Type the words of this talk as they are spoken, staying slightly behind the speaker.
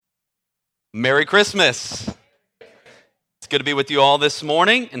Merry Christmas. It's good to be with you all this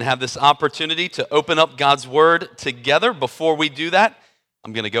morning and have this opportunity to open up God's Word together. Before we do that,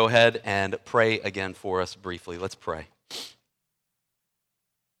 I'm going to go ahead and pray again for us briefly. Let's pray.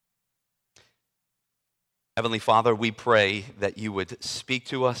 Heavenly Father, we pray that you would speak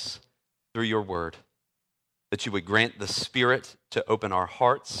to us through your Word, that you would grant the Spirit to open our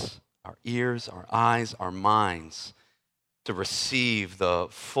hearts, our ears, our eyes, our minds, to receive the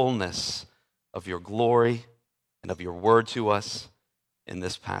fullness of your glory and of your word to us in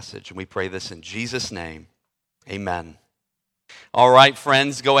this passage. And we pray this in Jesus' name. Amen. All right,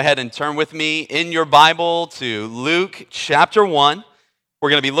 friends, go ahead and turn with me in your Bible to Luke chapter 1. We're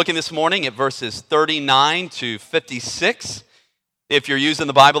going to be looking this morning at verses 39 to 56. If you're using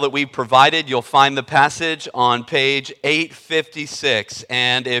the Bible that we've provided, you'll find the passage on page 856.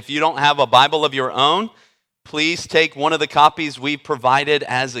 And if you don't have a Bible of your own, please take one of the copies we've provided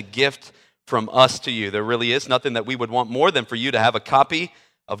as a gift from us to you. There really is nothing that we would want more than for you to have a copy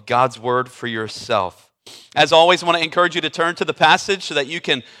of God's Word for yourself. As always, I want to encourage you to turn to the passage so that you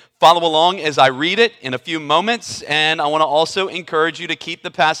can follow along as I read it in a few moments. And I want to also encourage you to keep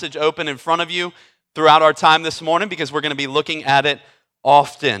the passage open in front of you throughout our time this morning because we're going to be looking at it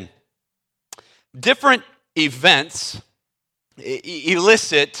often. Different events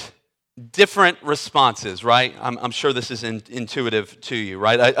elicit different responses, right? I'm sure this is intuitive to you,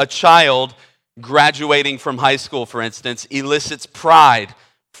 right? A child graduating from high school, for instance, elicits pride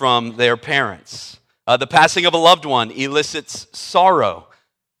from their parents. The passing of a loved one elicits sorrow.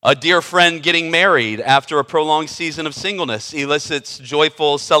 A dear friend getting married after a prolonged season of singleness elicits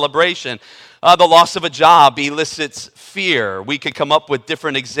joyful celebration. The loss of a job elicits fear. We could come up with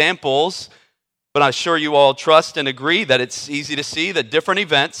different examples, but I'm sure you all trust and agree that it's easy to see that different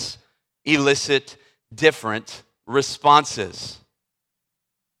events elicit different responses.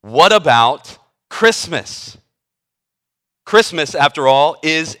 What about Christmas? Christmas, after all,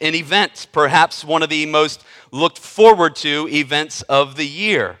 is an event, perhaps one of the most looked forward to events of the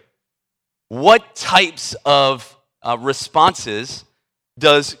year. What types of responses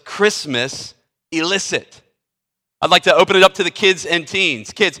does Christmas elicit? I'd like to open it up to the kids and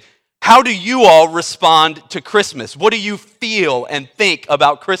teens. Kids, how do you all respond to Christmas? What do you feel and think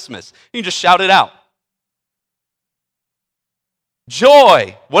about Christmas? You can just shout it out.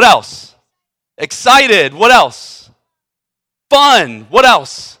 Joy. What else? Excited. What else? Fun. What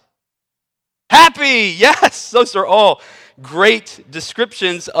else? Happy. Yes, those are all great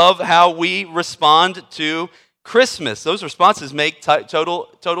descriptions of how we respond to Christmas. Those responses make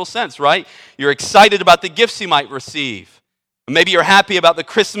total sense, right? You're excited about the gifts you might receive. Maybe you're happy about the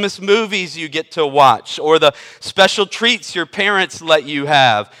Christmas movies you get to watch or the special treats your parents let you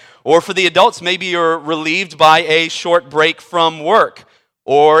have. Or for the adults, maybe you're relieved by a short break from work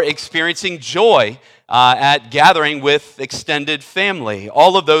or experiencing joy at gathering with extended family.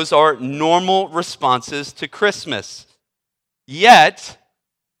 All of those are normal responses to Christmas. Yet,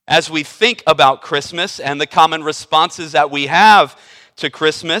 as we think about Christmas and the common responses that we have to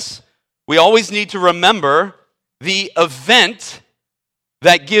Christmas, we always need to remember the event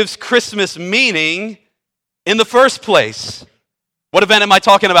that gives Christmas meaning in the first place. What event am I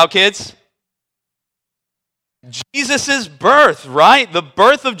talking about, kids? Jesus' birth, right? The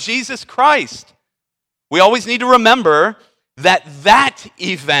birth of Jesus Christ. We always need to remember that that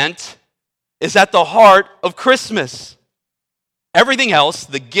event is at the heart of Christmas. Everything else,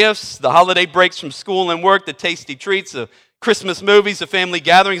 the gifts, the holiday breaks from school and work, the tasty treats, the Christmas movies, the family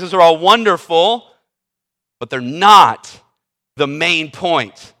gatherings, those are all wonderful. But they're not the main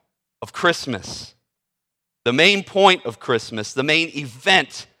point of Christmas. The main point of Christmas, the main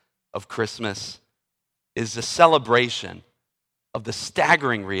event of Christmas is the celebration of the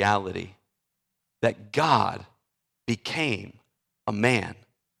staggering reality that God became a man,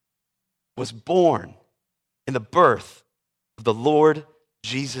 was born in the birth of the Lord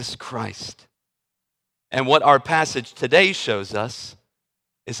Jesus Christ. And what our passage today shows us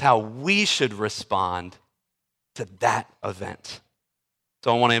is how we should respond to that event.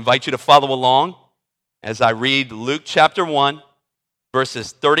 So I want to invite you to follow along as I read Luke chapter 1,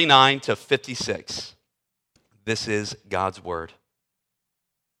 verses 39 to 56. This is God's word.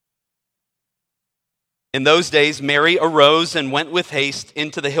 In those days, Mary arose and went with haste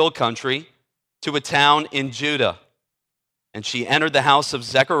into the hill country to a town in Judah. And she entered the house of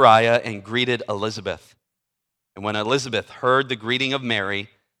Zechariah and greeted Elizabeth. And when Elizabeth heard the greeting of Mary,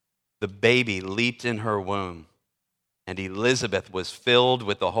 the baby leaped in her womb. And Elizabeth was filled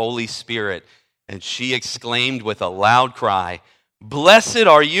with the Holy Spirit, and she exclaimed with a loud cry, "Blessed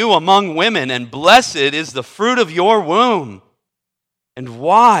are you among women, and blessed is the fruit of your womb." And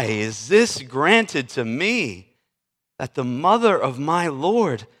why is this granted to me, that the mother of my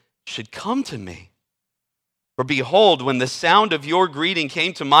Lord should come to me? For behold, when the sound of your greeting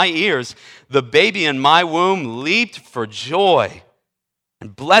came to my ears, the baby in my womb leaped for joy.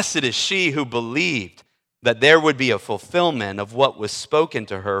 And blessed is she who believed that there would be a fulfillment of what was spoken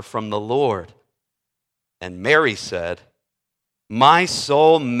to her from the Lord. And Mary said, my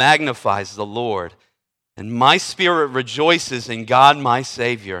soul magnifies the Lord, and my spirit rejoices in God my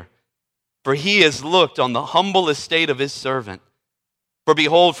Savior. For he has looked on the humble estate of his servant. For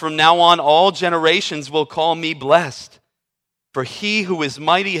behold, from now on all generations will call me blessed. For he who is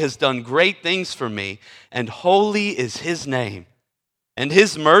mighty has done great things for me, and holy is his name. And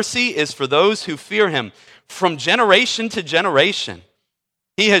his mercy is for those who fear him from generation to generation.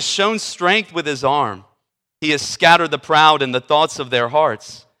 He has shown strength with his arm. He has scattered the proud in the thoughts of their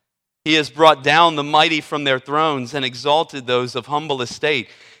hearts. He has brought down the mighty from their thrones and exalted those of humble estate.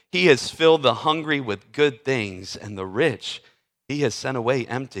 He has filled the hungry with good things, and the rich he has sent away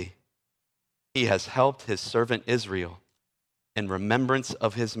empty. He has helped his servant Israel in remembrance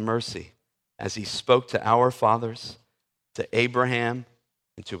of his mercy, as he spoke to our fathers, to Abraham,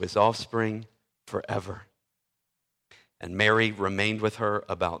 and to his offspring forever. And Mary remained with her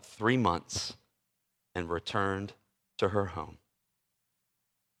about 3 months and returned to her home.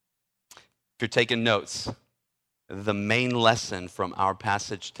 If you're taking notes, the main lesson from our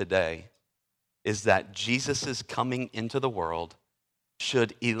passage today is that Jesus' coming into the world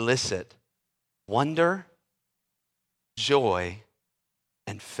should elicit wonder, joy,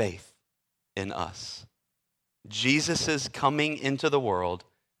 and faith in us. Jesus' coming into the world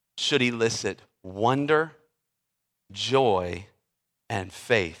should elicit wonder, joy, and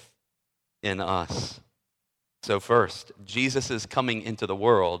faith in us. So first, Jesus' coming into the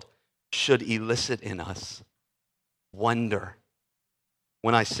world should elicit in us wonder.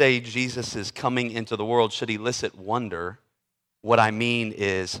 When I say Jesus' coming into the world should elicit wonder, what I mean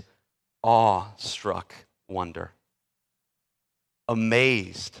is awe-struck wonder,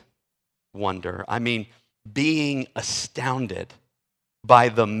 amazed wonder. I mean, being astounded by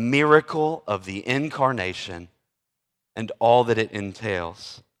the miracle of the incarnation and all that it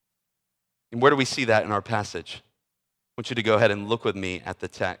entails. And where do we see that in our passage? I want you to go ahead and look with me at the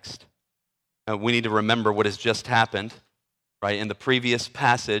text. We need to remember what has just happened, right? In the previous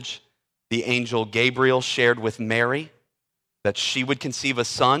passage, the angel Gabriel shared with Mary that she would conceive a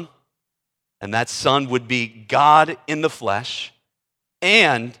son, and that son would be God in the flesh.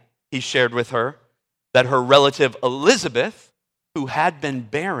 And he shared with her that her relative Elizabeth, who had been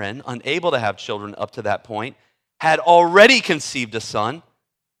barren, unable to have children up to that point, had already conceived a son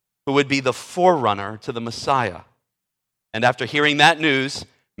who would be the forerunner to the Messiah. And after hearing that news,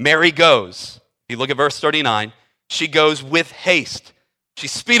 Mary goes. If you look at verse 39, she goes with haste. She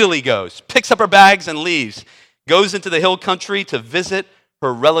speedily goes, picks up her bags and leaves, goes into the hill country to visit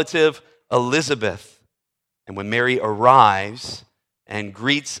her relative Elizabeth. And when Mary arrives and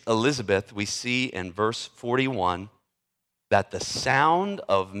greets Elizabeth, we see in verse 41 that the sound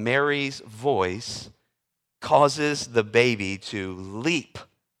of Mary's voice causes the baby to leap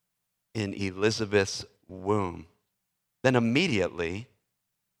in Elizabeth's womb. Then immediately,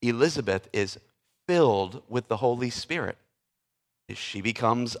 Elizabeth is filled with the Holy Spirit. She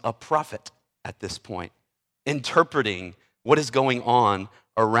becomes a prophet at this point, interpreting what is going on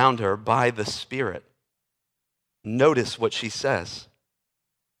around her by the Spirit. Notice what she says.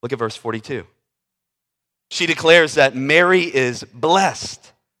 Look at verse 42. She declares that Mary is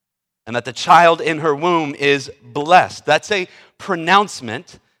blessed and that the child in her womb is blessed. That's a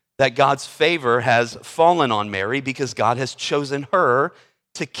pronouncement that God's favor has fallen on Mary because God has chosen her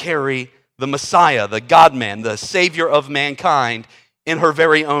to carry the Messiah, the God-man, the Savior of mankind in her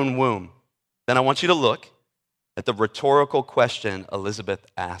very own womb. Then I want you to look at the rhetorical question Elizabeth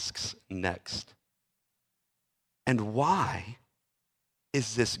asks next. And why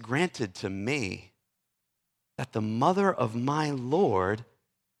is this granted to me, that the mother of my Lord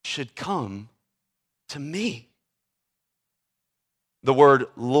should come to me? The word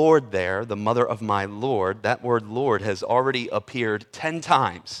Lord there, the mother of my Lord, that word Lord has already appeared 10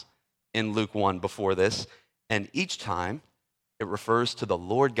 times in Luke 1 before this, and each time it refers to the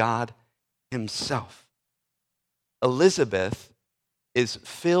Lord God himself. Elizabeth is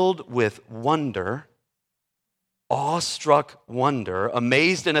filled with wonder, awestruck wonder,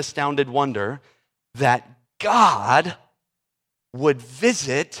 amazed and astounded wonder that God would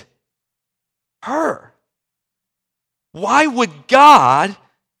visit her. Why would God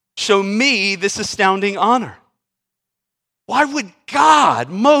show me this astounding honor? Why would God,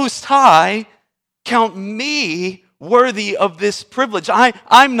 Most High, count me worthy of this privilege.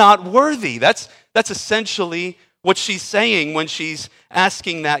 I'm not worthy. That's essentially what she's saying when she's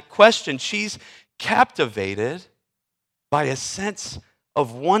asking that question. She's captivated by a sense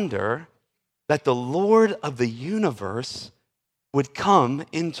of wonder that the Lord of the universe would come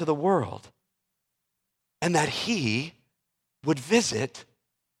into the world and that he would visit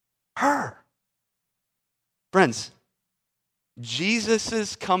her. Friends,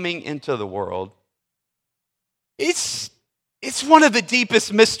 Jesus' coming into the world, it's one of the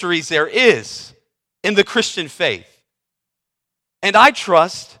deepest mysteries there is in the Christian faith. And I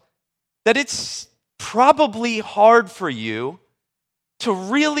trust that it's probably hard for you to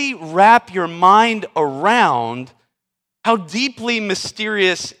really wrap your mind around how deeply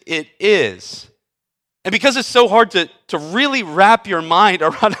mysterious it is. And because it's so hard to really wrap your mind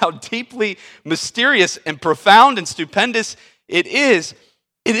around how deeply mysterious and profound and stupendous it is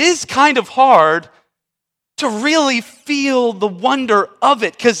kind of hard to really feel the wonder of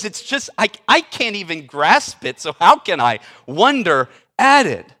it, because it's just, I can't even grasp it, so how can I wonder at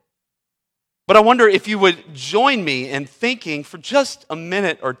it? But I wonder if you would join me in thinking for just a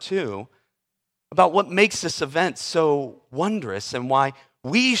minute or two about what makes this event so wondrous and why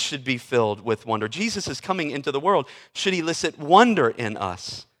we should be filled with wonder. Jesus is coming into the world. Should elicit wonder in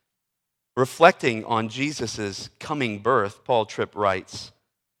us? Reflecting on Jesus' coming birth, Paul Tripp writes,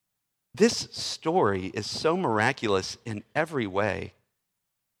 "This story is so miraculous in every way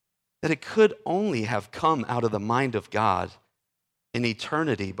that it could only have come out of the mind of God in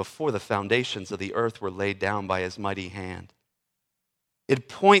eternity before the foundations of the earth were laid down by his mighty hand. It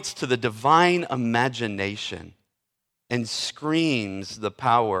points to the divine imagination and screams the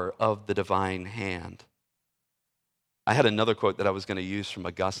power of the divine hand." I had another quote that I was going to use from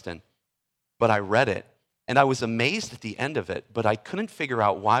Augustine, but I read it, and I was amazed at the end of it, but I couldn't figure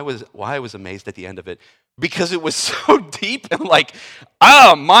out why I was amazed at the end of it, because it was so deep and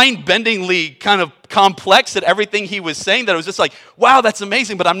mind-bendingly kind of complex at everything he was saying that it was just like, wow, that's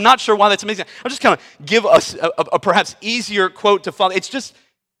amazing, but I'm not sure why that's amazing. I'll just kind of give us a perhaps easier quote to follow. It's just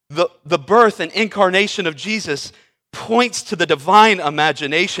the birth and incarnation of Jesus points to the divine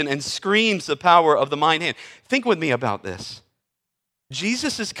imagination and screams the power of the mind hand. Think with me about this.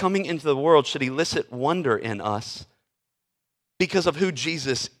 Jesus is coming into the world should elicit wonder in us because of who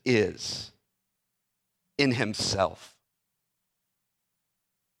Jesus is in himself.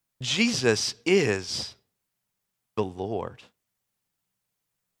 Jesus is the Lord.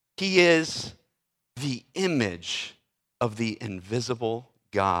 He is the image of the invisible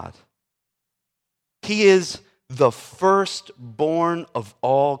God. He is the firstborn of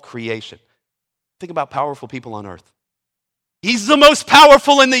all creation. Think about powerful people on earth. He's the most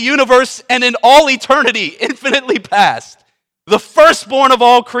powerful in the universe and in all eternity, infinitely past. The firstborn of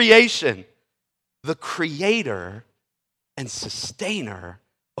all creation. The creator and sustainer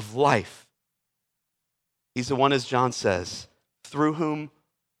of life. He's the one, as John says, through whom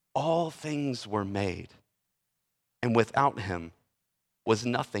all things were made. And without him was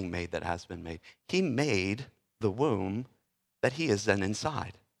nothing made that has been made. He made the womb that he is then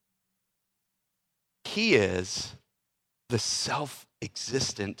inside. He is the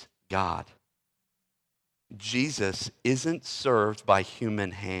self-existent God. Jesus isn't served by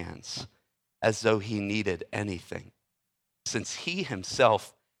human hands as though he needed anything, since he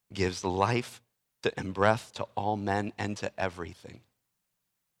himself gives life and breath to all men and to everything.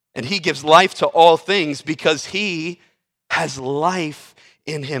 And he gives life to all things because he has life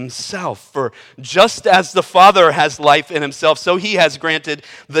in himself. For just as the Father has life in himself, so he has granted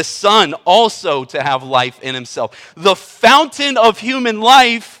the Son also to have life in himself. The fountain of human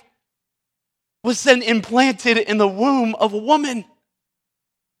life was then implanted in the womb of a woman.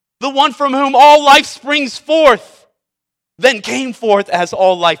 The one from whom all life springs forth, then came forth as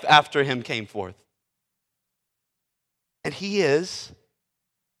all life after him came forth. And he is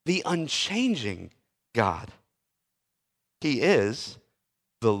the unchanging God. He is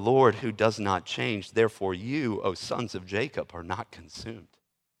the Lord who does not change. Therefore you, O sons of Jacob, are not consumed.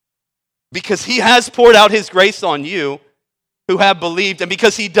 Because he has poured out his grace on you who have believed, and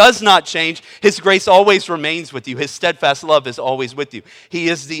because he does not change, his grace always remains with you. His steadfast love is always with you. He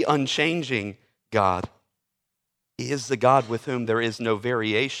is the unchanging God. He is the God with whom there is no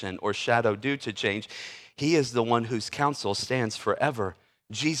variation or shadow due to change. He is the one whose counsel stands forever.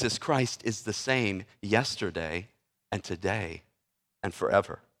 Jesus Christ is the same yesterday and today and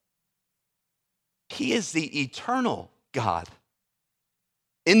forever. He is the eternal God.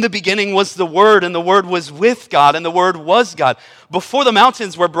 In the beginning was the Word, and the Word was with God, and the Word was God. Before the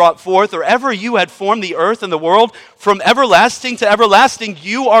mountains were brought forth, or ever you had formed the earth and the world, from everlasting to everlasting,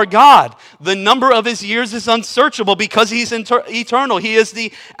 you are God. The number of his years is unsearchable because he's eternal. He is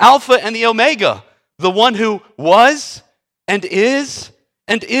the Alpha and the Omega, the one who was and is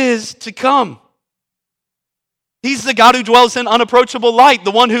to come. He's the God who dwells in unapproachable light, the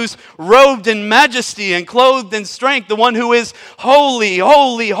one who's robed in majesty and clothed in strength, the one who is holy,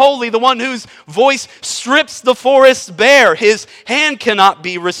 holy, holy, the one whose voice strips the forests bare. His hand cannot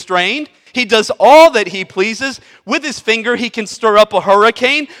be restrained. He does all that he pleases. With his finger he can stir up a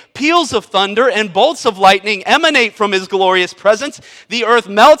hurricane. Peals of thunder and bolts of lightning emanate from his glorious presence. The earth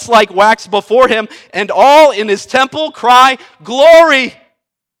melts like wax before him, and all in his temple cry, "Glory!"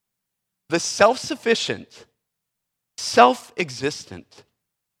 The self-sufficient, self-existent,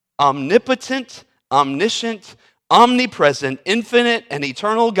 omnipotent, omniscient, omnipresent, infinite, and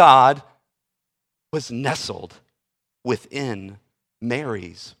eternal God was nestled within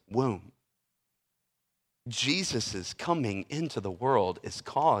Mary's womb. Jesus' coming into the world is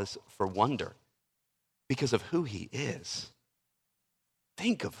cause for wonder because of who he is.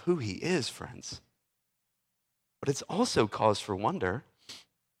 Think of who he is, friends. But it's also cause for wonder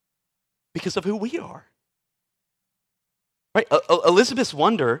because of who we are. Right? Elizabeth's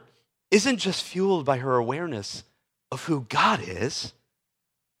wonder isn't just fueled by her awareness of who God is,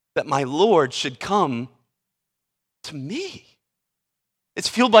 that my Lord should come to me. It's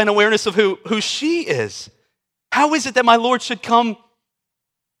fueled by an awareness of who she is. How is it that my Lord should come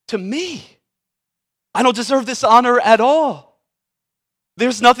to me? I don't deserve this honor at all.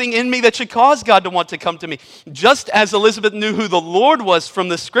 There's nothing in me that should cause God to want to come to me. Just as Elizabeth knew who the Lord was from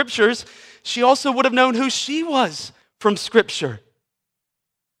the scriptures, she also would have known who she was from Scripture.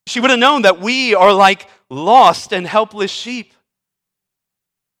 She would have known that we are like lost and helpless sheep,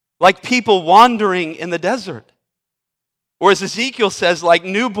 like people wandering in the desert, or as Ezekiel says, like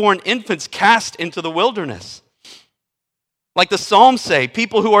newborn infants cast into the wilderness. Like the Psalms say,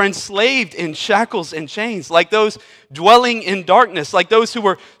 people who are enslaved in shackles and chains, like those dwelling in darkness, like those who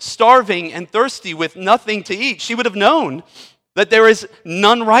were starving and thirsty with nothing to eat. She would have known that there is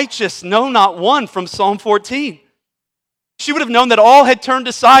none righteous, no, not one, from Psalm 14. She would have known that all had turned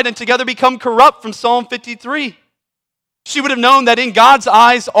aside and together become corrupt from Psalm 53. She would have known that in God's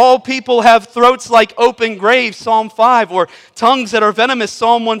eyes, all people have throats like open graves, Psalm 5, or tongues that are venomous,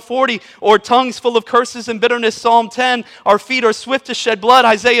 Psalm 140, or tongues full of curses and bitterness, Psalm 10. Our feet are swift to shed blood,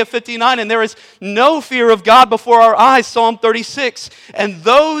 Isaiah 59, and there is no fear of God before our eyes, Psalm 36. And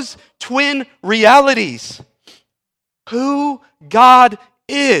those twin realities, who God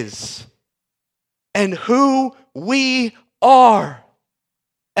is and who we are,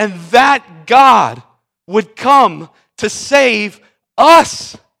 and that God would come to save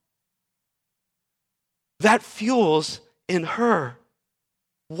us, that fuels in her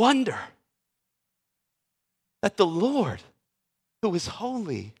wonder that the Lord, who is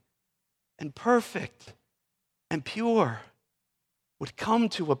holy and perfect and pure, would come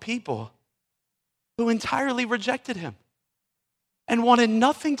to a people who entirely rejected him and wanted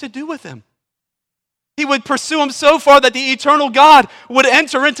nothing to do with him. He would pursue him so far that the eternal God would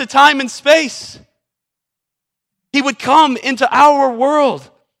enter into time and space. He would come into our world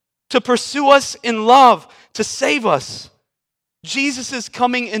to pursue us in love, to save us. Jesus'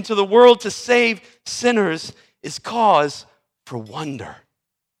 coming into the world to save sinners is cause for wonder.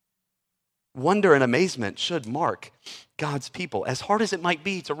 Wonder and amazement should mark God's people, as hard as it might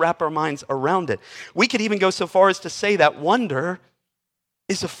be to wrap our minds around it. We could even go so far as to say that wonder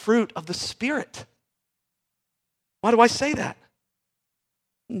is a fruit of the Spirit. Why do I say that?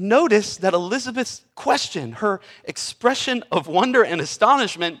 Notice that Elizabeth's question, her expression of wonder and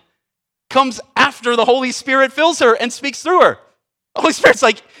astonishment, comes after the Holy Spirit fills her and speaks through her. The Holy Spirit's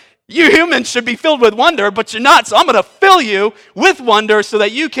like, you humans should be filled with wonder, but you're not, so I'm going to fill you with wonder so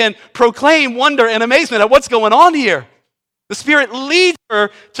that you can proclaim wonder and amazement at what's going on here. The Spirit leads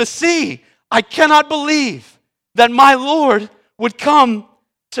her to see, I cannot believe that my Lord would come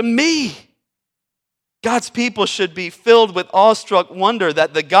to me. God's people should be filled with awestruck wonder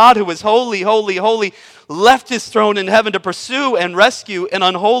that the God who is holy, holy, holy left his throne in heaven to pursue and rescue an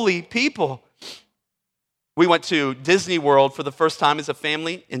unholy people. We went to Disney World for the first time as a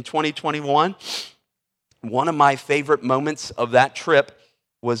family in 2021. One of my favorite moments of that trip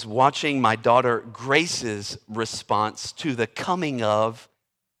was watching my daughter Grace's response to the coming of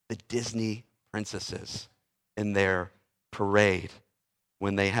the Disney princesses in their parade.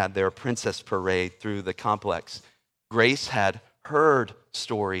 When they had their princess parade through the complex. Grace had heard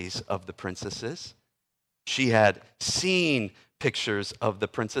stories of the princesses. She had seen pictures of the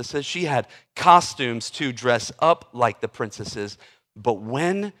princesses. She had costumes to dress up like the princesses. But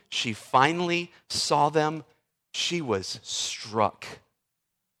when she finally saw them, she was struck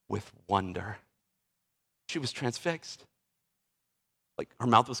with wonder. She was transfixed. Like her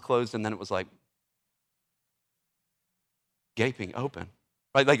mouth was closed and then it was like gaping open.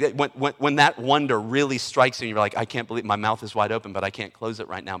 Right? Like when that wonder really strikes you, you're like, I can't believe my mouth is wide open, but I can't close it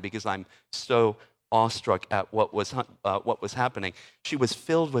right now because I'm so awestruck at what was happening. She was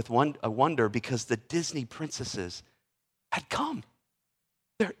filled with wonder because the Disney princesses had come.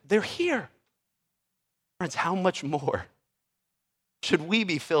 They're here. Friends, how much more should we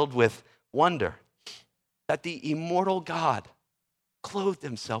be filled with wonder that the immortal God clothed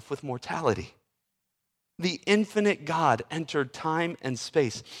himself with mortality? The infinite God entered time and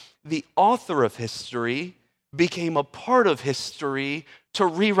space. The author of history became a part of history to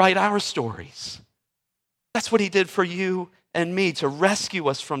rewrite our stories. That's what he did for you and me, to rescue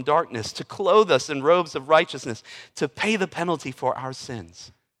us from darkness, to clothe us in robes of righteousness, to pay the penalty for our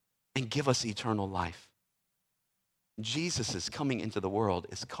sins, and give us eternal life. Jesus' coming into the world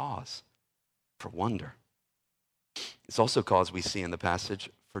is cause for wonder. It's also cause, we see in the passage,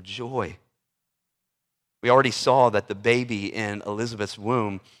 for joy. We already saw that the baby in Elizabeth's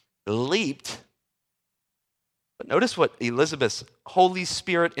womb leaped. But notice what Elizabeth's Holy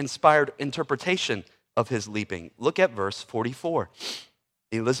Spirit-inspired interpretation of his leaping. Look at verse 44.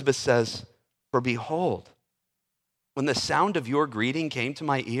 Elizabeth says, "For behold, when the sound of your greeting came to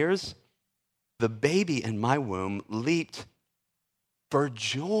my ears, the baby in my womb leaped for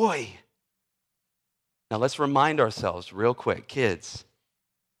joy." Now let's remind ourselves real quick, kids.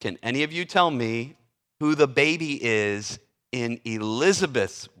 Can any of you tell me who the baby is in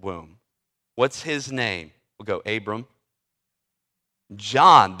Elizabeth's womb? What's his name? We'll go Abram.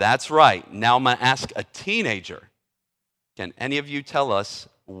 John, that's right. Now I'm going to ask a teenager. Can any of you tell us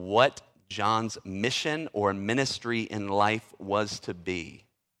what John's mission or ministry in life was to be?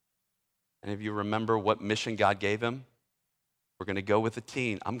 Any of you remember what mission God gave him? We're going to go with a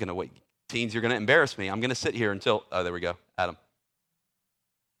teen. I'm going to wait. Teens, you're going to embarrass me. I'm going to sit here until, oh, there we go, Adam.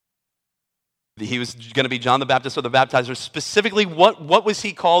 He was going to be John the Baptist or the baptizer. Specifically, what was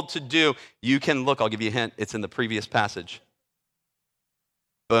he called to do? You can look. I'll give you a hint. It's in the previous passage.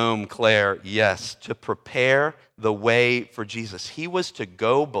 Boom, Claire. Yes, to prepare the way for Jesus. He was to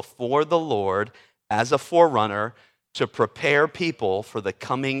go before the Lord as a forerunner to prepare people for the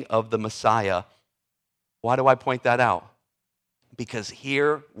coming of the Messiah. Why do I point that out? Because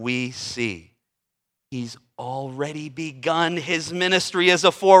here we see he's already begun his ministry as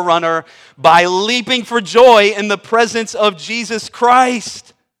a forerunner by leaping for joy in the presence of Jesus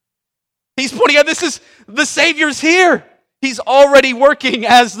Christ. He's pointing out the Savior's here. He's already working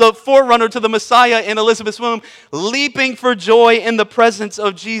as the forerunner to the Messiah in Elizabeth's womb, leaping for joy in the presence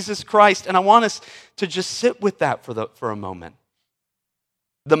of Jesus Christ. And I want us to just sit with that for a moment.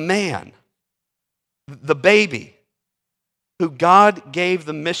 The man, the baby, who God gave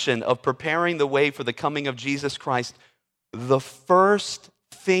the mission of preparing the way for the coming of Jesus Christ, the first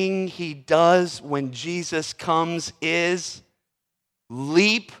thing he does when Jesus comes is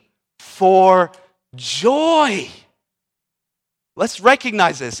leap for joy. Let's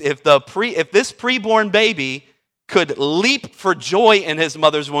recognize this. If this preborn baby could leap for joy in his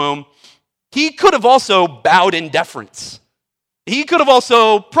mother's womb, he could have also bowed in deference. He could have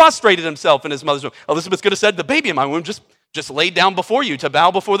also prostrated himself in his mother's womb. Elizabeth could have said, "The baby in my womb just laid down before you to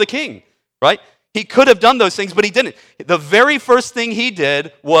bow before the king," right? He could have done those things, but he didn't. The very first thing he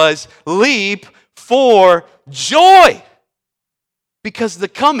did was leap for joy, because the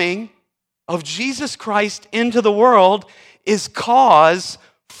coming of Jesus Christ into the world is cause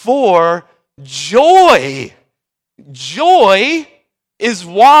for joy. Joy is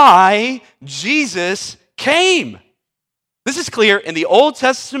why Jesus came. This is clear in the Old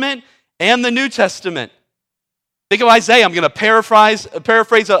Testament and the New Testament. Think of Isaiah. I'm going to paraphrase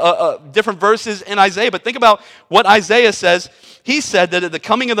different verses in Isaiah, but think about what Isaiah says. He said that at the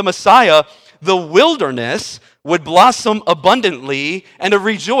coming of the Messiah, the wilderness would blossom abundantly and to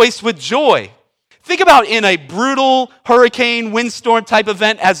rejoice with joy. Think about in a brutal hurricane, windstorm type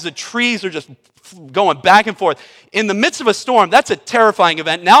event as the trees are just going back and forth. In the midst of a storm, that's a terrifying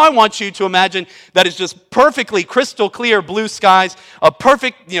event. Now I want you to imagine that it's just perfectly crystal clear blue skies, a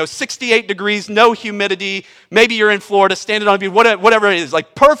perfect 68 degrees, no humidity. Maybe you're in Florida, standing on a beach, whatever it is,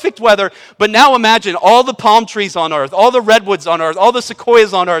 like perfect weather. But now imagine all the palm trees on earth, all the redwoods on earth, all the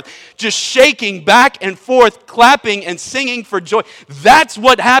sequoias on earth, just shaking back and forth, clapping and singing for joy. That's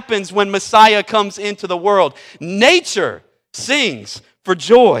what happens when Messiah comes into the world. Nature sings for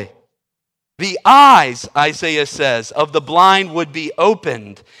joy. The eyes, Isaiah says, of the blind would be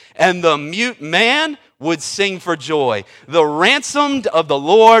opened, and the mute man would sing for joy. The ransomed of the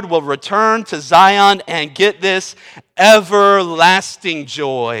Lord will return to Zion, and get this, everlasting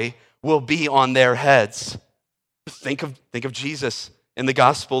joy will be on their heads. Think of Jesus in the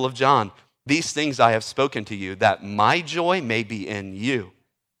Gospel of John. These things I have spoken to you, that my joy may be in you,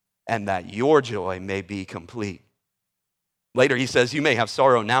 and that your joy may be complete. Later he says, you may have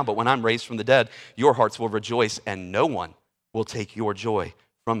sorrow now, but when I'm raised from the dead, your hearts will rejoice, and no one will take your joy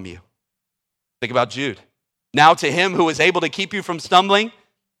from you. Think about Jude. Now to him who is able to keep you from stumbling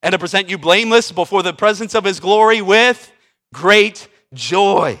and to present you blameless before the presence of his glory with great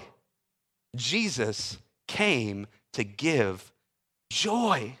joy. Jesus came to give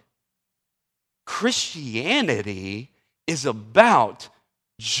joy. Christianity is about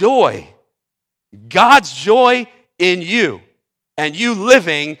joy. God's joy in you, and you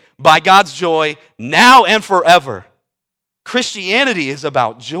living by God's joy now and forever. Christianity is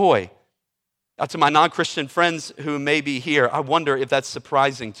about joy. Now, to my non-Christian friends who may be here, I wonder if that's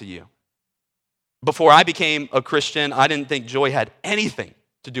surprising to you. Before I became a Christian, I didn't think joy had anything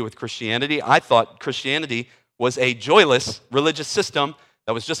to do with Christianity. I thought Christianity was a joyless religious system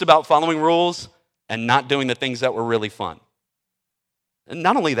that was just about following rules and not doing the things that were really fun. And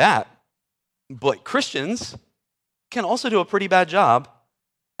not only that, but Christians can also do a pretty bad job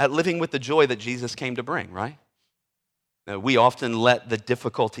at living with the joy that Jesus came to bring, right? Now, we often let the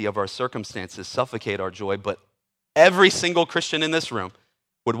difficulty of our circumstances suffocate our joy, but every single Christian in this room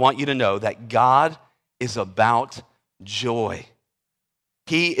would want you to know that God is about joy.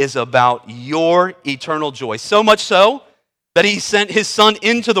 He is about your eternal joy, so much so that he sent his son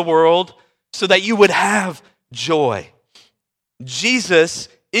into the world so that you would have joy. Jesus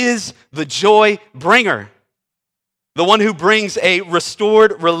is the joy bringer, the one who brings a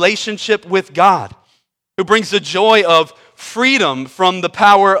restored relationship with God, who brings the joy of freedom from the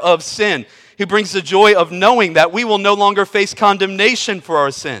power of sin, who brings the joy of knowing that we will no longer face condemnation for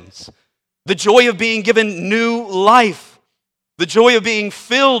our sins, the joy of being given new life, the joy of being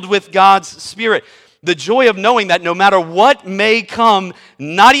filled with God's Spirit, the joy of knowing that no matter what may come,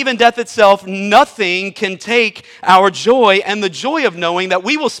 not even death itself, nothing can take our joy, and the joy of knowing that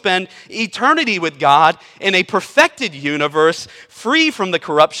we will spend eternity with God in a perfected universe, free from the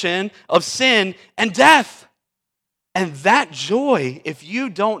corruption of sin and death. And that joy, if you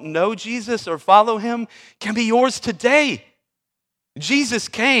don't know Jesus or follow him, can be yours today. Jesus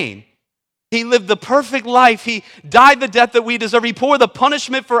came. He lived the perfect life. He died the death that we deserve. He poured the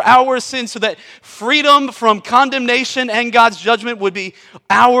punishment for our sins so that freedom from condemnation and God's judgment would be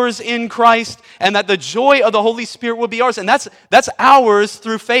ours in Christ, and that the joy of the Holy Spirit would be ours. And that's ours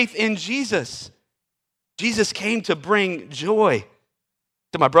through faith in Jesus. Jesus came to bring joy.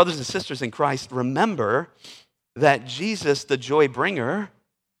 To my brothers and sisters in Christ, remember that Jesus, the joy bringer,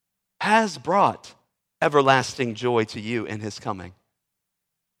 has brought everlasting joy to you in his coming.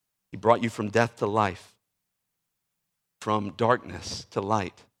 He brought you from death to life, from darkness to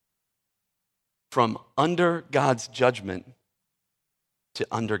light, from under God's judgment to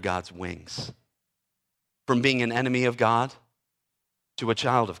under God's wings, from being an enemy of God to a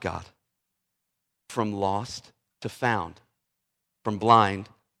child of God, from lost to found, from blind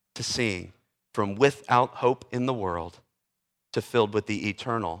to seeing, from without hope in the world to filled with the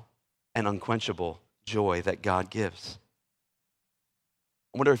eternal and unquenchable joy that God gives.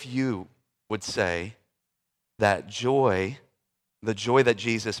 I wonder if you would say that joy, the joy that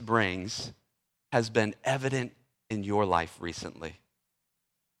Jesus brings, has been evident in your life recently.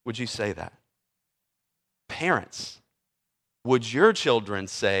 Would you say that? Parents, would your children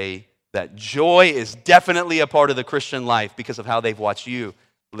say that joy is definitely a part of the Christian life because of how they've watched you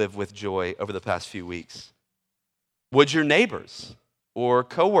live with joy over the past few weeks? Would your neighbors or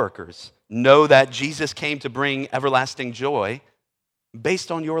coworkers know that Jesus came to bring everlasting joy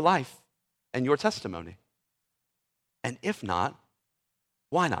based on your life and your testimony? And if not,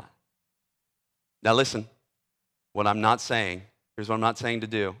 why not? Now listen, what I'm not saying, here's what I'm not saying to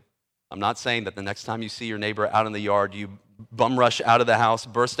do. I'm not saying that the next time you see your neighbor out in the yard, you bum rush out of the house,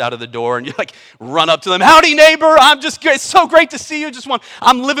 burst out of the door, and you run up to them. Howdy, neighbor. It's so great to see you.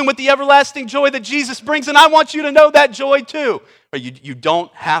 I'm living with the everlasting joy that Jesus brings, and I want you to know that joy too. But you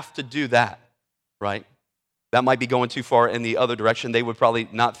don't have to do that, right? That might be going too far in the other direction. They would probably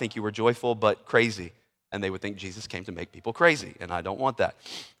not think you were joyful, but crazy. And they would think Jesus came to make people crazy, and I don't want that.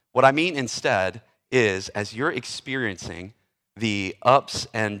 What I mean instead is, as you're experiencing the ups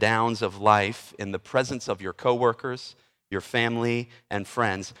and downs of life in the presence of your coworkers, your family, and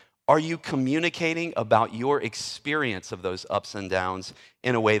friends, Are you communicating about your experience of those ups and downs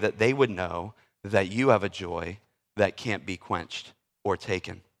in a way that they would know that you have a joy that can't be quenched or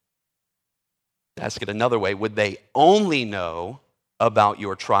taken? To ask it another way, would they only know about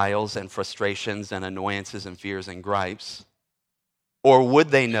your trials and frustrations and annoyances and fears and gripes? Or would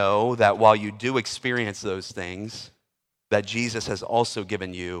they know that while you do experience those things, that Jesus has also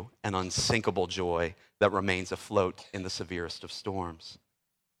given you an unsinkable joy that remains afloat in the severest of storms?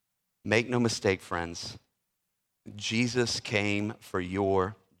 Make no mistake, friends, Jesus came for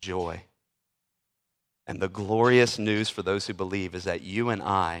your joy. And the glorious news for those who believe is that you and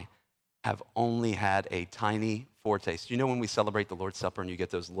I have only had a tiny foretaste. You know when we celebrate the Lord's Supper and you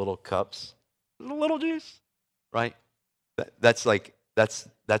get those little cups, little juice, right? That's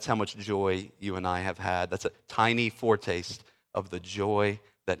how much joy you and I have had. That's a tiny foretaste of the joy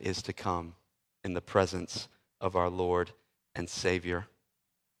that is to come in the presence of our Lord and Savior.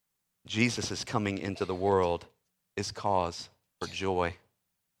 Jesus is coming into the world is cause for joy.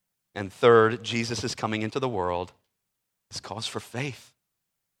 And third, Jesus is coming into the world is cause for faith.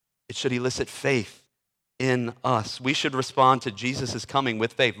 It should elicit faith in us. We should respond to Jesus' coming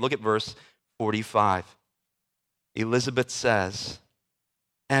with faith. Look at verse 45. Elizabeth says,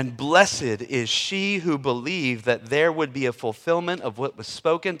 "And blessed is she who believed that there would be a fulfillment of what was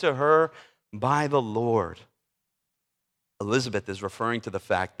spoken to her by the Lord." Elizabeth is referring to the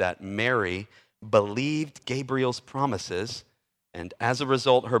fact that Mary believed Gabriel's promises, and as a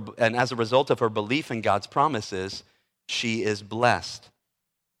result of her belief in God's promises, she is blessed.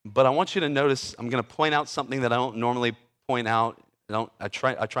 But I want you to notice, I'm going to point out something that I don't normally point out. I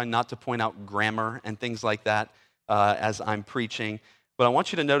try not to point out grammar and things like that as I'm preaching. But I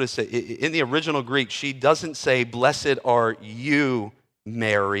want you to notice that in the original Greek, she doesn't say, "Blessed are you,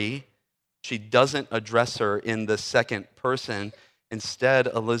 Mary." She doesn't address her in the second person. Instead,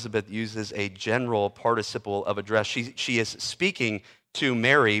 Elizabeth uses a general participle of address. She is speaking to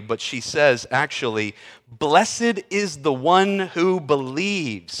Mary, but she says, actually, "Blessed is the one who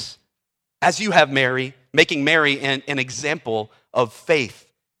believes, as you have Mary," making Mary an example of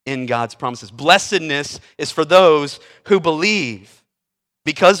faith in God's promises. Blessedness is for those who believe.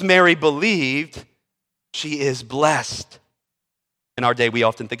 Because Mary believed, she is blessed. In our day, we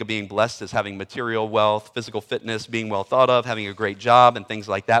often think of being blessed as having material wealth, physical fitness, being well thought of, having a great job, and things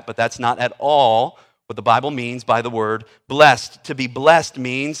like that. But that's not at all what the Bible means by the word blessed. To be blessed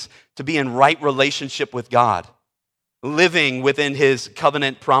means to be in right relationship with God, living within his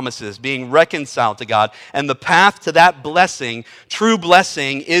covenant promises, being reconciled to God. And the path to that blessing, true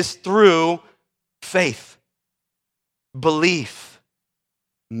blessing, is through faith, belief.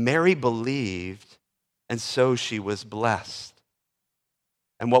 Mary believed, and so she was blessed.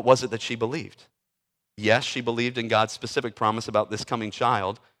 And what was it that she believed? Yes, she believed in God's specific promise about this coming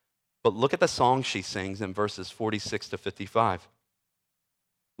child, but look at the song she sings in verses 46 to 55.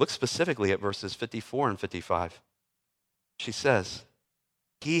 Look specifically at verses 54 and 55. She says,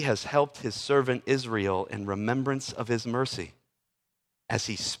 "He has helped his servant Israel in remembrance of his mercy, as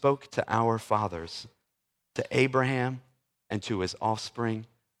he spoke to our fathers, to Abraham and to his offspring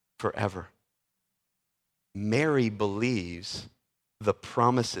forever." Mary believes the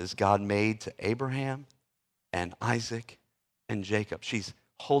promises God made to Abraham and Isaac and Jacob. She's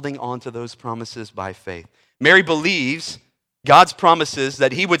holding on to those promises by faith. Mary believes God's promises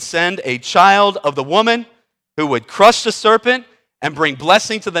that he would send a child of the woman who would crush the serpent and bring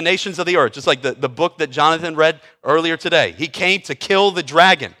blessing to the nations of the earth. Just like the book that Jonathan read earlier today. He came to kill the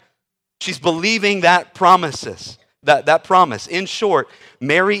dragon. She's believing that promise. In short,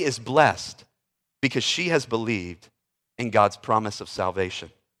 Mary is blessed because she has believed in God's promise of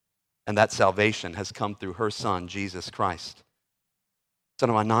salvation. And that salvation has come through her son, Jesus Christ. So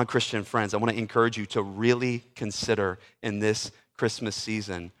to my non-Christian friends, I want to encourage you to really consider in this Christmas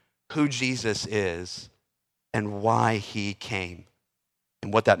season who Jesus is and why he came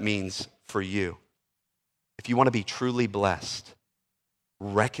and what that means for you. If you want to be truly blessed,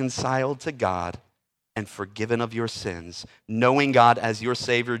 reconciled to God, and forgiven of your sins, knowing God as your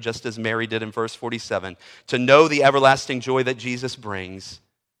Savior, just as Mary did in verse 47, to know the everlasting joy that Jesus brings,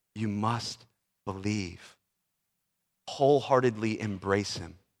 you must believe. Wholeheartedly embrace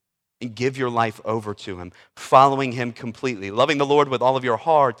him and give your life over to him, following him completely, loving the Lord with all of your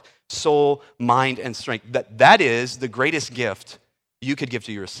heart, soul, mind, and strength. That is the greatest gift you could give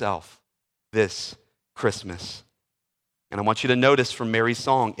to yourself this Christmas. And I want you to notice from Mary's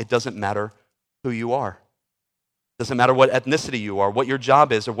song, it doesn't matter who you are. Doesn't matter what ethnicity you are, what your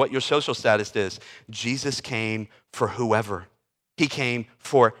job is, or what your social status is. Jesus came for whoever. He came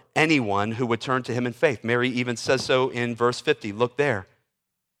for anyone who would turn to him in faith. Mary even says so in verse 50. Look there.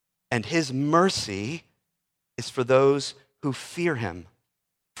 and his mercy is for those who fear him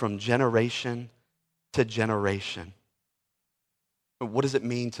from generation to generation. What does it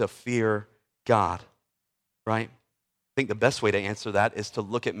mean to fear God, right? I think the best way to answer that is to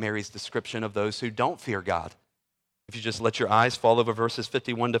look at Mary's description of those who don't fear God. If you just let your eyes fall over verses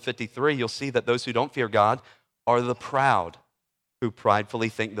 51 to 53, you'll see that those who don't fear God are the proud, who pridefully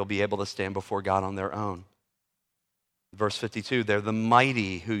think they'll be able to stand before God on their own. Verse 52, they're the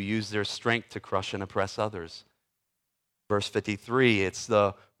mighty who use their strength to crush and oppress others. Verse 53, it's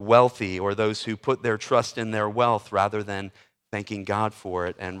the wealthy or those who put their trust in their wealth rather than thanking God for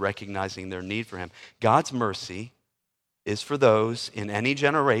it and recognizing their need for him. God's mercy is for those in any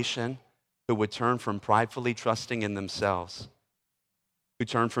generation who would turn from pridefully trusting in themselves, who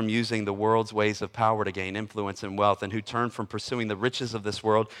turn from using the world's ways of power to gain influence and wealth, and who turn from pursuing the riches of this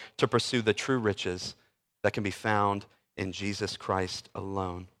world to pursue the true riches that can be found in Jesus Christ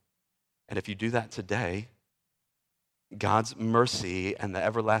alone. And if you do that today, God's mercy and the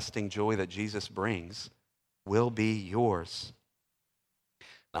everlasting joy that Jesus brings will be yours.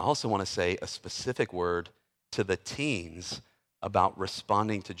 I also want to say a specific word to the teens about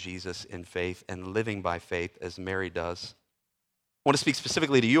responding to Jesus in faith and living by faith as Mary does. I want to speak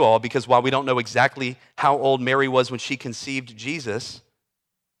specifically to you all because while we don't know exactly how old Mary was when she conceived Jesus,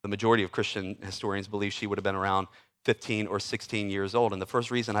 the majority of Christian historians believe she would have been around 15 or 16 years old. And the first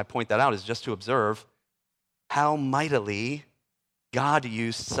reason I point that out is just to observe how mightily God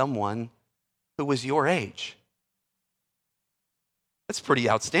used someone who was your age. That's pretty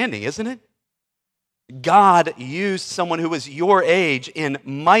outstanding, isn't it? God used someone who was your age in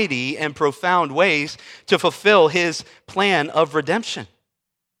mighty and profound ways to fulfill his plan of redemption.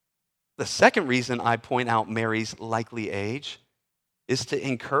 The second reason I point out Mary's likely age is to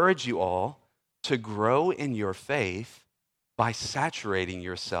encourage you all to grow in your faith by saturating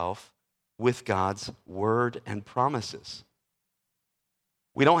yourself with God's word and promises.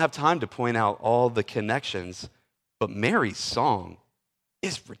 We don't have time to point out all the connections, but Mary's song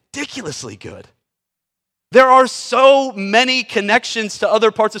is ridiculously good. There are so many connections to other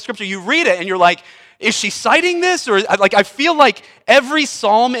parts of Scripture. You read it and you're like, is she citing this? Or I feel like every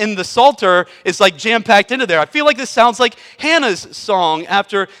psalm in the Psalter is like jam-packed into there. I feel like this sounds like Hannah's song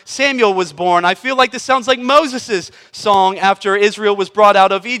after Samuel was born. I feel like this sounds like Moses' song after Israel was brought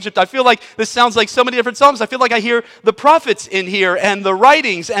out of Egypt. I feel like this sounds like so many different psalms. I feel like I hear the prophets in here and the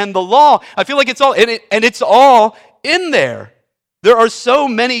writings and the law. I feel like it's all, and it's all in there. There are so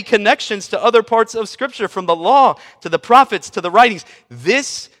many connections to other parts of Scripture, from the law to the prophets to the writings.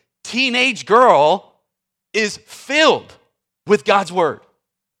 This teenage girl is filled with God's word.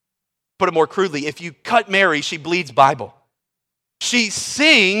 Put it more crudely, if you cut Mary, she bleeds Bible. She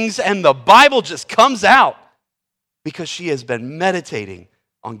sings and the Bible just comes out because she has been meditating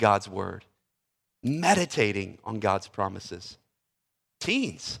on God's word, meditating on God's promises.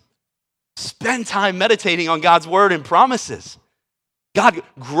 Teens, spend time meditating on God's word and promises. God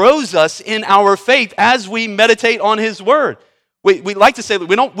grows us in our faith as we meditate on his word. We like to say,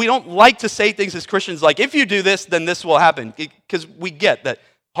 we don't like to say things as Christians like, if you do this, then this will happen. Because we get that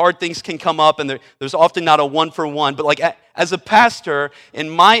hard things can come up and there's often not a one-for-one. But like as a pastor, in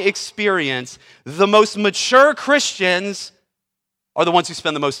my experience, the most mature Christians are the ones who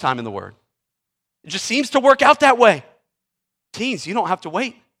spend the most time in the word. It just seems to work out that way. Teens, you don't have to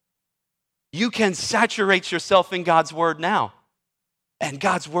wait. You can saturate yourself in God's word now. And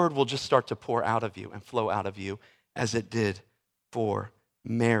God's word will just start to pour out of you and flow out of you as it did for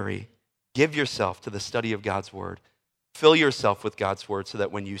Mary. Give yourself to the study of God's word. Fill yourself with God's word so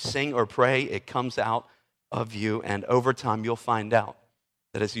that when you sing or pray, it comes out of you. And over time, you'll find out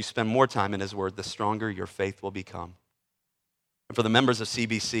that as you spend more time in his word, the stronger your faith will become. And for the members of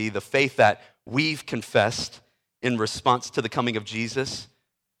CBC, the faith that we've confessed in response to the coming of Jesus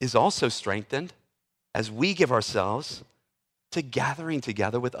is also strengthened as we give ourselves to gathering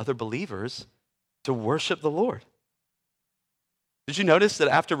together with other believers to worship the Lord. Did you notice that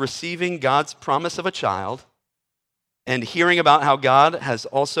after receiving God's promise of a child and hearing about how God has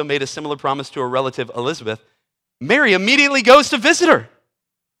also made a similar promise to her relative Elizabeth, Mary immediately goes to visit her,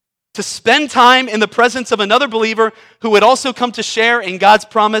 to spend time in the presence of another believer who would also come to share in God's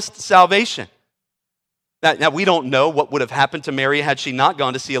promised salvation. Now, we don't know what would have happened to Mary had she not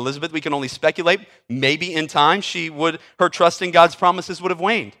gone to see Elizabeth. We can only speculate. Maybe in time her trust in God's promises would have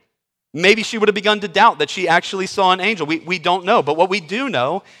waned. Maybe she would have begun to doubt that she actually saw an angel. We don't know. But what we do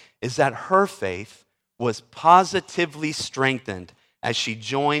know is that her faith was positively strengthened as she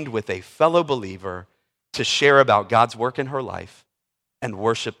joined with a fellow believer to share about God's work in her life and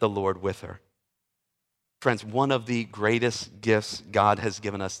worship the Lord with her. Friends, one of the greatest gifts God has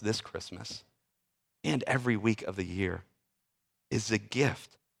given us this Christmas and every week of the year is the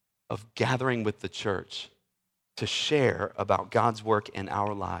gift of gathering with the church to share about God's work in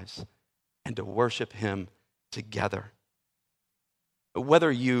our lives and to worship him together.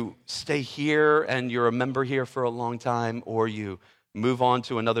 Whether you stay here and you're a member here for a long time, or you move on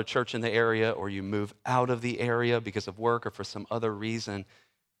to another church in the area, or you move out of the area because of work or for some other reason,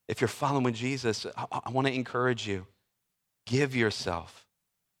 if you're following Jesus, I want to encourage you, give yourself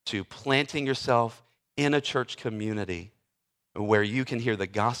to planting yourself in a church community where you can hear the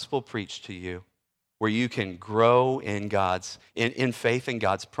gospel preached to you, where you can grow in in faith in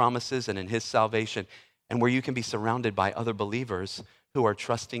God's promises and in his salvation, and where you can be surrounded by other believers who are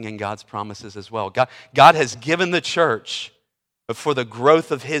trusting in God's promises as well. God has given the church for the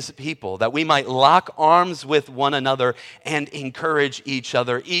growth of his people, that we might lock arms with one another and encourage each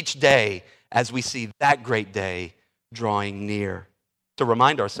other each day as we see that great day drawing near, to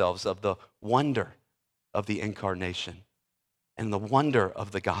remind ourselves of the wonder of the incarnation and the wonder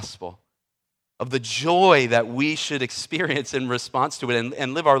of the gospel, of the joy that we should experience in response to it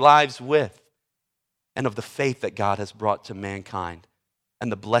and live our lives with, and of the faith that God has brought to mankind and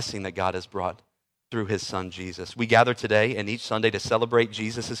the blessing that God has brought through his son, Jesus. We gather today and each Sunday to celebrate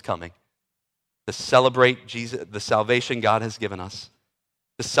Jesus' coming, to celebrate the salvation God has given us,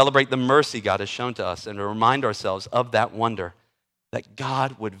 to celebrate the mercy God has shown to us, and to remind ourselves of that wonder that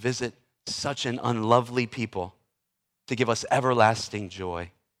God would visit such an unlovely people to give us everlasting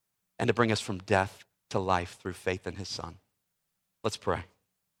joy and to bring us from death to life through faith in his son. Let's pray.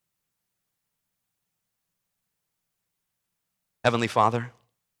 Heavenly Father,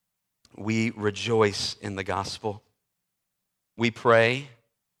 we rejoice in the gospel. We pray,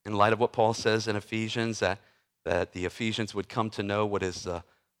 in light of what Paul says in Ephesians, that the Ephesians would come to know what is the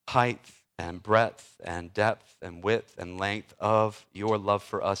height and breadth and depth and width and length of your love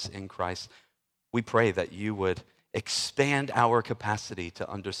for us in Christ. We pray that you would expand our capacity to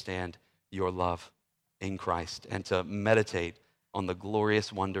understand your love in Christ and to meditate on the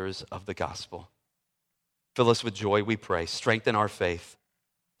glorious wonders of the gospel. Fill us with joy, we pray. Strengthen our faith.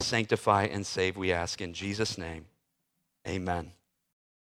 Sanctify and save, we ask in Jesus' name. Amen.